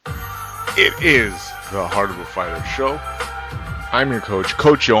It is the Heart of a Fighter show. I'm your coach,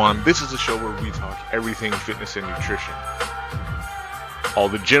 Coach Johan. This is a show where we talk everything fitness and nutrition. All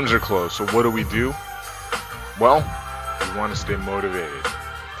the gyms are closed, so what do? Well, we want to stay motivated.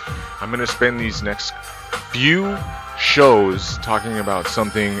 I'm going to spend these next few shows talking about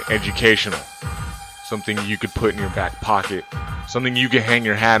something educational, something you could put in your back pocket, something you can hang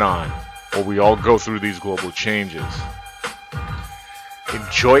your hat on while we all go through these global changes.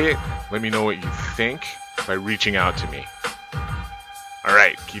 Enjoy it. Let me know what you think by reaching out to me. All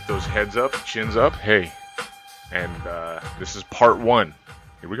right, keep those heads up, chins up. Hey, and this is part 1.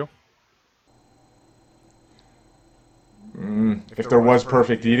 Here we go. If there was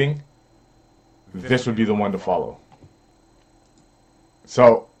perfect eating, this would be the one to follow.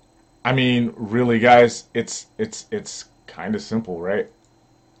 So, I mean, really, guys, it's kind of simple, right?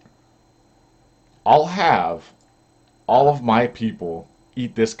 I'll have all of my people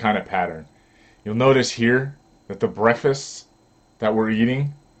eat this kind of pattern. You'll notice here that the breakfasts that we're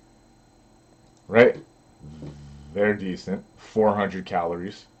eating, right, they're decent. 400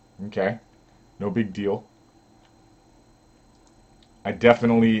 calories. Okay, no big deal. I'm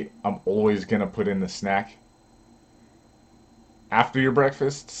always going to put in the snack after your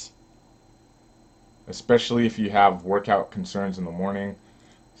breakfasts, especially if you have workout concerns in the morning.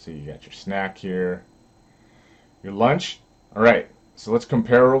 So you got your snack here. Your lunch, all right, so let's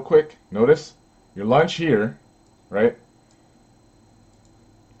compare real quick. Notice your lunch here, right?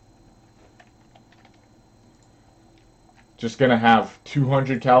 Just going to have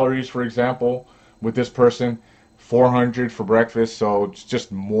 200 calories, for example, with this person. 400 for breakfast, so it's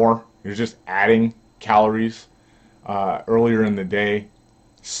just more. You're just adding calories earlier in the day,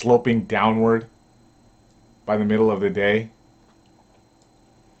 sloping downward by the middle of the day.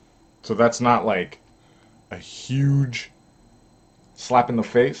 So that's not like a huge slap in the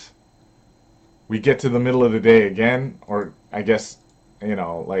face. We get to the middle of the day again, or I guess,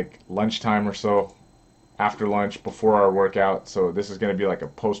 like lunchtime or so, after lunch, before our workout. So this is going to be like a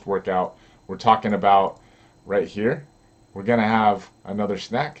post-workout. We're talking about right here, we're going to have another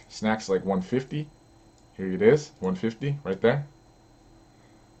snack. Snack's like 150. Here it is, 150 right there.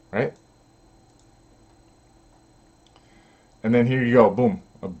 Right? And then here you go, boom.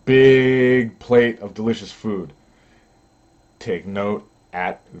 A big plate of delicious food. Take note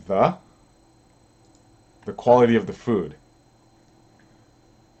at the quality of the food.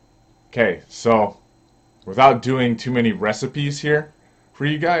 Okay, so without doing too many recipes here for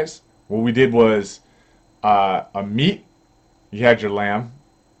you guys, what we did was a meat, you had your lamb,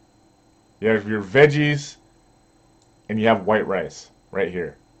 you have your veggies, and you have white rice right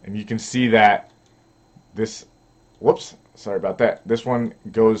here. And you can see that this, whoops, sorry about that. This one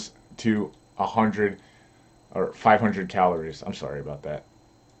goes to 100 or 500 calories. I'm sorry about that.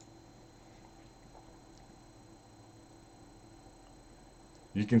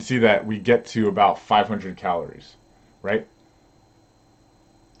 You can see that we get to about 500 calories, right?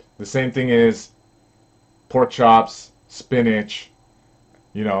 The same thing is pork chops, spinach,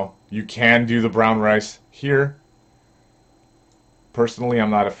 you can do the brown rice here. Personally, I'm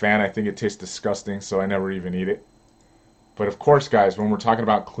not a fan. I think it tastes disgusting, so I never even eat it. But of course, guys, when we're talking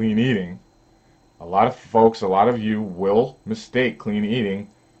about clean eating, a lot of folks, a lot of you will mistake clean eating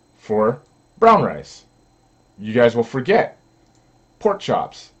for brown rice. You guys will forget pork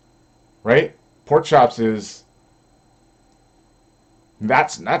chops, right? Pork chops is...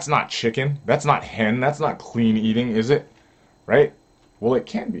 That's not chicken. That's not hen. That's not clean eating, is it? Right? Well, it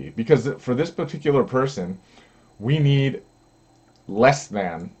can be, because for this particular person, we need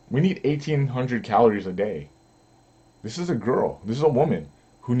 1,800 calories a day. This is a girl. This is a woman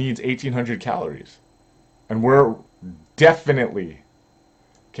who needs 1,800 calories. And we're definitely,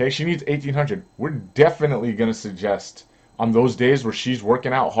 okay, she needs 1,800. We're definitely going to suggest on those days where she's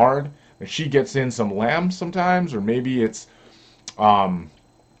working out hard that she gets in some lamb sometimes, or maybe it's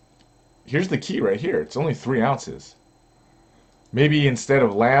here's the key right here. It's only 3 ounces. Maybe instead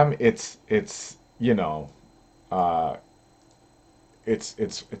of lamb, it's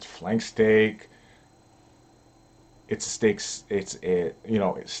flank steak. It's steaks. It's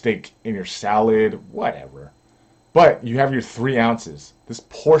steak in your salad, whatever. But you have your 3 ounces. This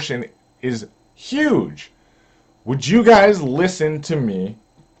portion is huge. Would you guys listen to me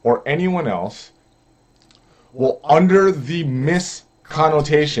or anyone else? Well, under the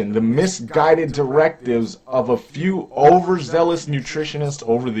misconnotation, the misguided directives of a few overzealous nutritionists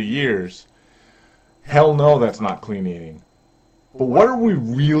over the years, hell no, that's not clean eating. But what are we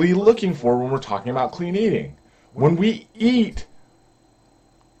really looking for when we're talking about clean eating? When we eat,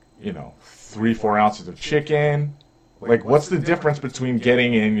 3-4 ounces of chicken, Like, what's the difference between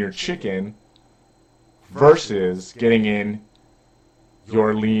getting in your chicken versus getting in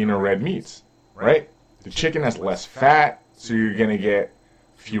your lean or red meats, right? The chicken has less fat, so you're going to get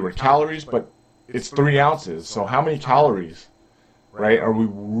fewer calories, but it's 3 ounces. So how many calories, right, are we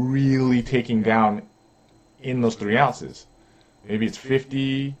really taking down in those 3 ounces? Maybe it's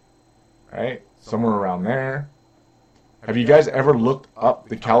 50, right? Somewhere around there. Have you guys ever looked up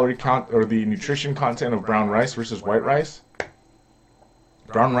the calorie count or the nutrition content of brown rice versus white rice?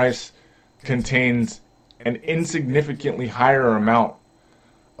 Brown rice contains an insignificantly higher amount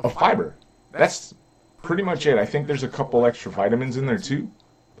of fiber. That's pretty much it. I think there's a couple extra vitamins in there too,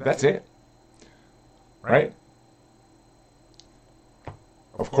 but that's it. Right?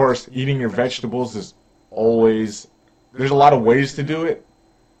 Of course, eating your vegetables is always, there's a lot of ways to do it,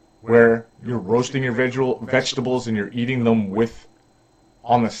 where you're roasting your vegetables and you're eating them with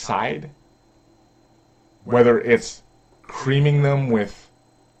on the side, whether it's creaming them with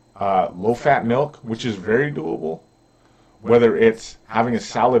low-fat milk, which is very doable, whether it's having a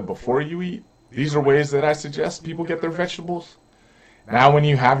salad before you eat. These are ways that I suggest people get their vegetables. Now when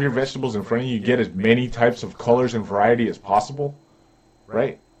you have your vegetables in front of you, you get as many types of colors and variety as possible,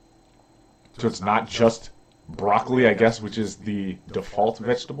 right? So it's not just broccoli, I guess, which is the default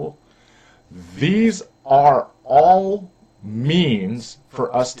vegetable. These are all means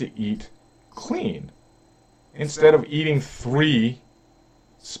for us to eat clean instead of eating 3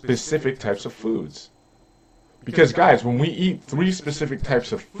 specific types of foods. Because guys, when we eat 3 specific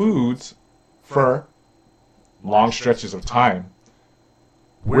types of foods for long stretches of time,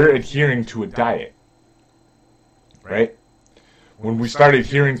 we're adhering to a diet, right? When we start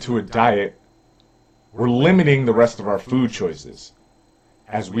adhering to a diet, we're limiting the rest of our food choices.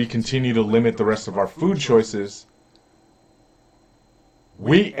 As we continue to limit the rest of our food choices,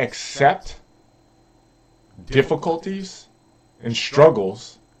 we accept difficulties and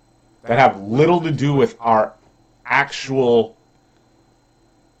struggles that have little to do with our actual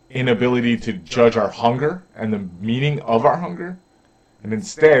inability to judge our hunger and the meaning of our hunger. And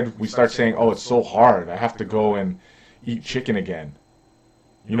instead, we start saying, oh, it's so hard. I have to go and eat chicken again.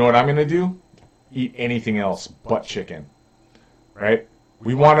 You know what I'm going to do? Eat anything else but chicken, right?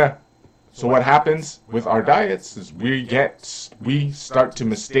 We want to, so what happens with our diets is we start to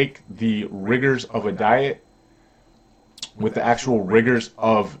mistake the rigors of a diet with the actual rigors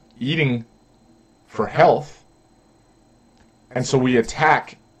of eating for health. And so we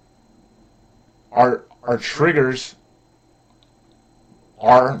attack our triggers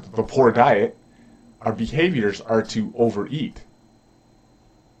are the poor diet, our behaviors are to overeat.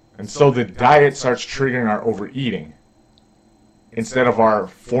 And so the diet starts triggering our overeating instead of our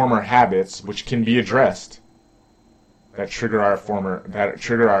former habits, which can be addressed, that trigger our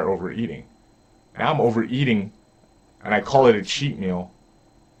overeating. Now I'm overeating, and I call it a cheat meal,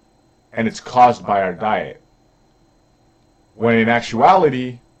 and it's caused by our diet. When in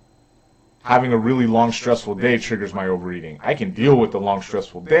actuality, having a really long, stressful day triggers my overeating. I can deal with the long,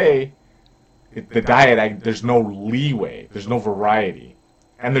 stressful day. The diet, there's no leeway. There's no variety.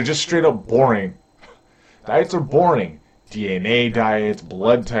 And they're just straight up boring. Diets are boring. DNA diets,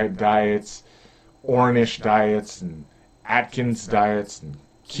 blood type diets, Ornish diets, and Atkins diets, and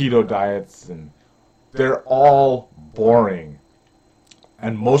keto diets, and they're all boring.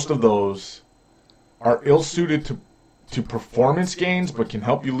 And most of those are ill-suited to performance gains, but can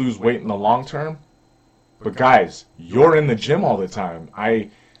help you lose weight in the long term. But guys, you're in the gym all the time.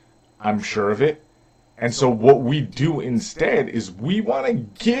 I'm sure of it. And so what we do instead is we want to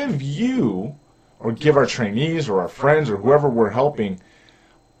give you, or give our trainees or our friends or whoever we're helping,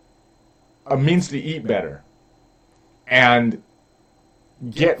 a means to eat better. And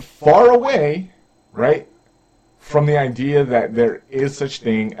get far away, right, from the idea that there is such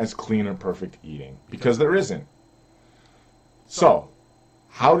thing as clean and perfect eating. Because there isn't. So,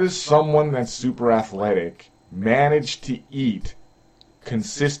 how does someone that's super athletic manage to eat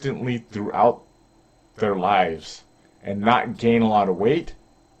consistently throughout their lives and not gain a lot of weight?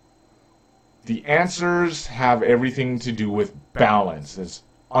 The answers have everything to do with balance, as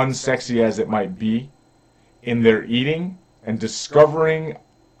unsexy as it might be, in their eating and discovering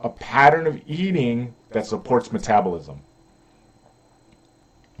a pattern of eating that supports metabolism.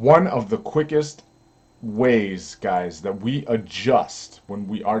 One of the quickest ways, guys, that we adjust when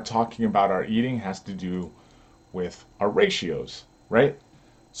we are talking about our eating has to do with our ratios, right?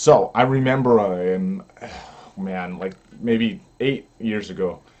 So I remember, like maybe 8 years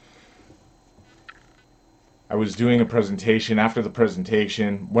ago, I was doing a presentation. After the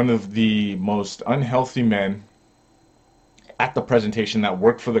presentation, one of the most unhealthy men at the presentation that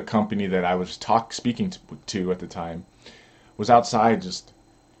worked for the company that I was speaking to at the time was outside just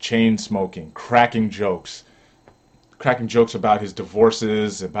chain smoking, cracking jokes about his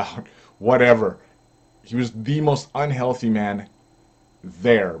divorces, about whatever. He was the most unhealthy man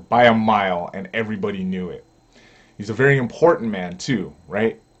there by a mile, and everybody knew it. He's a very important man too,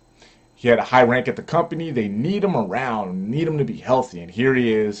 right? He had a high rank at the company. They need him around, need him to be healthy. And here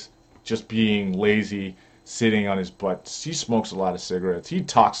he is, just being lazy, sitting on his butt. He smokes a lot of cigarettes. He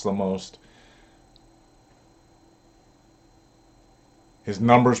talks the most. His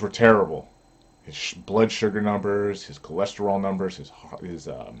numbers were terrible. His blood sugar numbers, his cholesterol numbers, his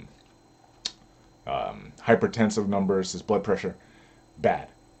hypertensive numbers, his blood pressure, bad.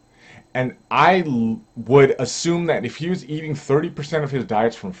 And I would assume that if he was eating 30% of his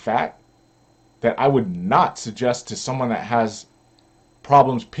diets from fat, that I would not suggest to someone that has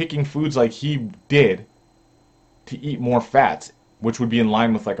problems picking foods like he did to eat more fats, which would be in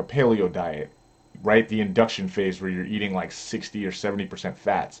line with like a paleo diet, right? The induction phase where you're eating like 60 or 70%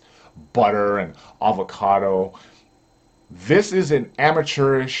 fats, butter and avocado. This is an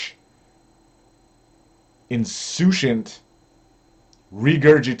amateurish, insouciant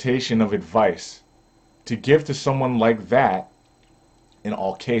regurgitation of advice to give to someone like that in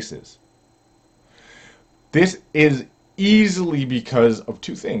all cases. This is easily because of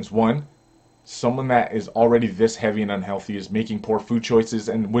two things. One, someone that is already this heavy and unhealthy is making poor food choices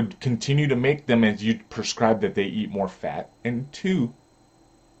and would continue to make them as you prescribe that they eat more fat. And two,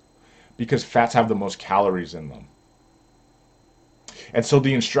 because fats have the most calories in them. And so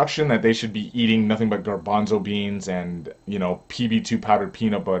the instruction that they should be eating nothing but garbanzo beans and, PB2 powdered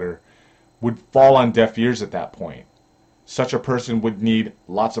peanut butter would fall on deaf ears at that point. Such a person would need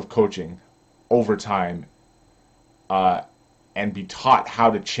lots of coaching over time and be taught how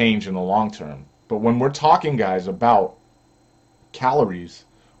to change in the long term. But when we're talking, guys, about calories,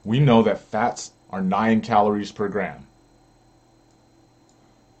 we know that fats are 9 calories per gram.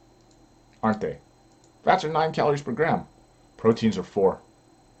 Aren't they? Fats are 9 calories per gram. Proteins are 4.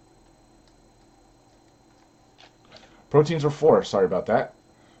 Proteins are 4, sorry about that.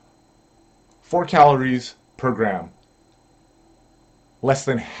 4 calories per gram. Less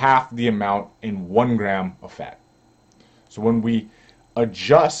than half the amount in 1 gram of fat. So when we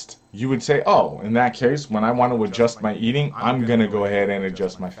adjust, you would say, oh, in that case, when I want to adjust my eating, I'm going to go ahead and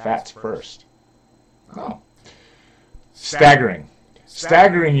adjust my fats first. No. Staggering.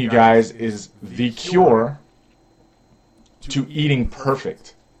 Staggering, you guys, is the cure to eating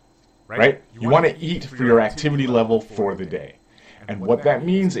perfect, right? You want to eat for your activity level for the day. And what that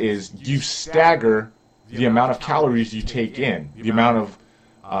means is you stagger the amount of calories you take in, the amount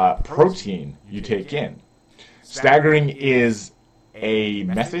of protein you take in. Staggering is a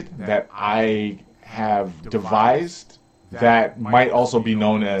method that I have devised that might also be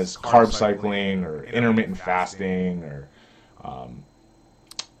known as carb cycling or intermittent fasting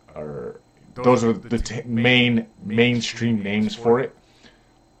or those are the mainstream names for it.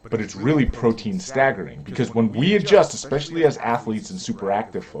 But it's really protein staggering, because when we adjust, especially as athletes and super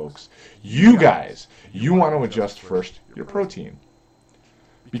active folks, you guys, you want to adjust first your protein.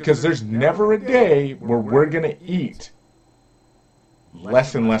 Because there's never a day where we're going to eat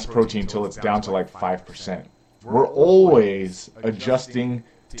less and less protein until it's down to like 5%. We're always adjusting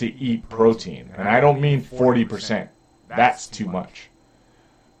to eat protein. And I don't mean 40%. That's too much.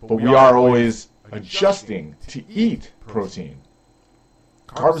 But we are always adjusting to eat protein.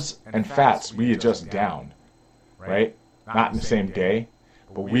 Carbs and fats, we adjust down, right? Not in the same day,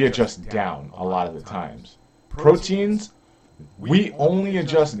 but we adjust down a lot of the times. Proteins, we only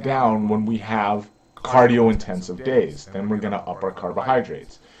adjust down when we have cardio-intensive days. Then we're going to up our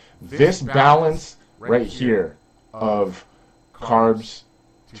carbohydrates. This balance right here of carbs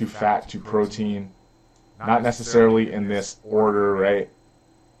to fat to protein, not necessarily in this order, right?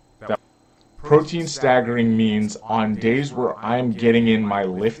 Protein staggering means on days where I'm getting in my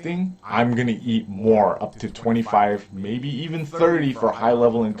lifting, I'm going to eat more, up to 25, maybe even 30 for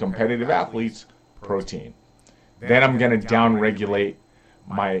high-level and competitive athletes, protein. Then I'm going to down-regulate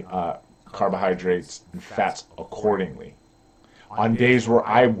my carbohydrates and fats accordingly. On days where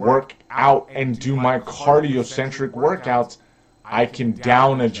I work out and do my cardio-centric workouts, I can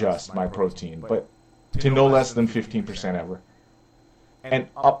down-adjust my protein, but to no less than 15% ever. And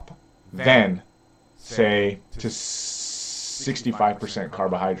up then, say, to 65%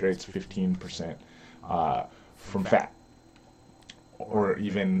 carbohydrates, 15% from fat, or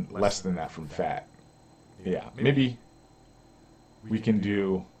even less than that from fat. Yeah, maybe we can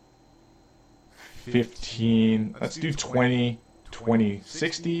do 15, let's do 20, 20,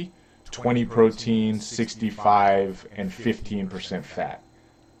 60, 20 protein, 65, and 15% fat.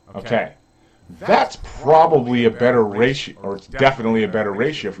 Okay. that's probably a better ratio, or it's definitely a better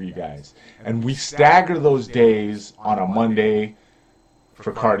ratio for you guys. And we stagger those days on a Monday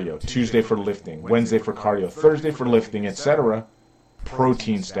for cardio, Tuesday for lifting, Wednesday for cardio, Thursday for lifting, etc.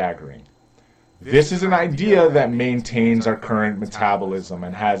 Protein staggering. This is an idea that maintains our current metabolism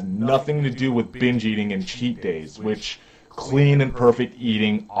and has nothing to do with binge eating and cheat days, which clean and perfect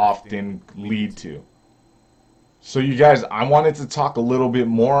eating often lead to. So you guys, I wanted to talk a little bit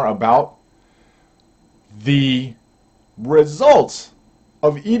more about the results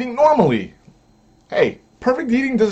of eating normally. Hey, perfect eating doesn't